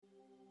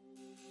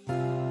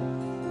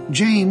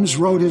James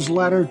wrote his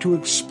letter to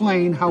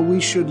explain how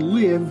we should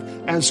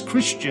live as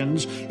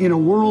Christians in a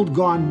world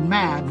gone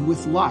mad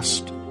with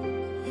lust.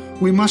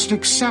 We must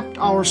accept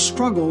our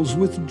struggles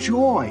with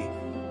joy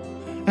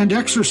and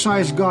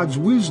exercise God's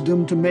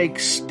wisdom to make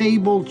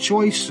stable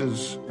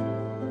choices.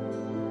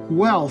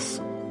 Wealth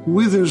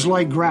withers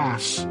like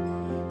grass,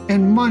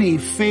 and money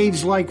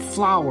fades like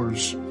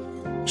flowers,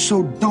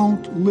 so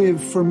don't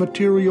live for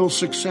material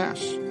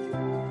success.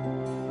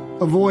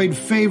 Avoid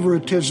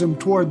favoritism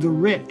toward the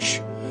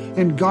rich,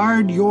 and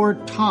guard your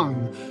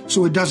tongue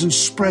so it doesn't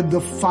spread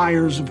the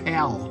fires of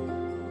hell.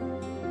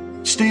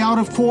 Stay out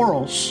of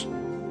quarrels.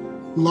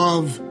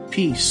 Love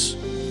peace.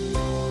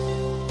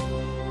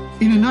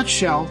 In a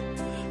nutshell,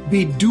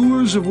 be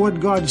doers of what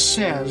God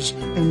says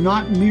and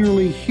not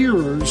merely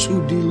hearers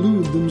who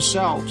delude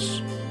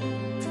themselves.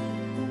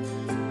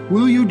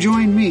 Will you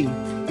join me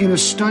in a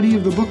study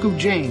of the book of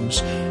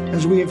James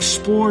as we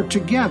explore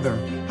together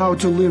how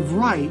to live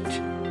right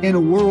in a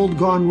world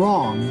gone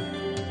wrong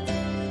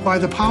by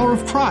the power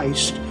of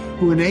Christ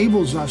who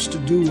enables us to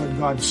do what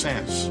God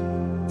says?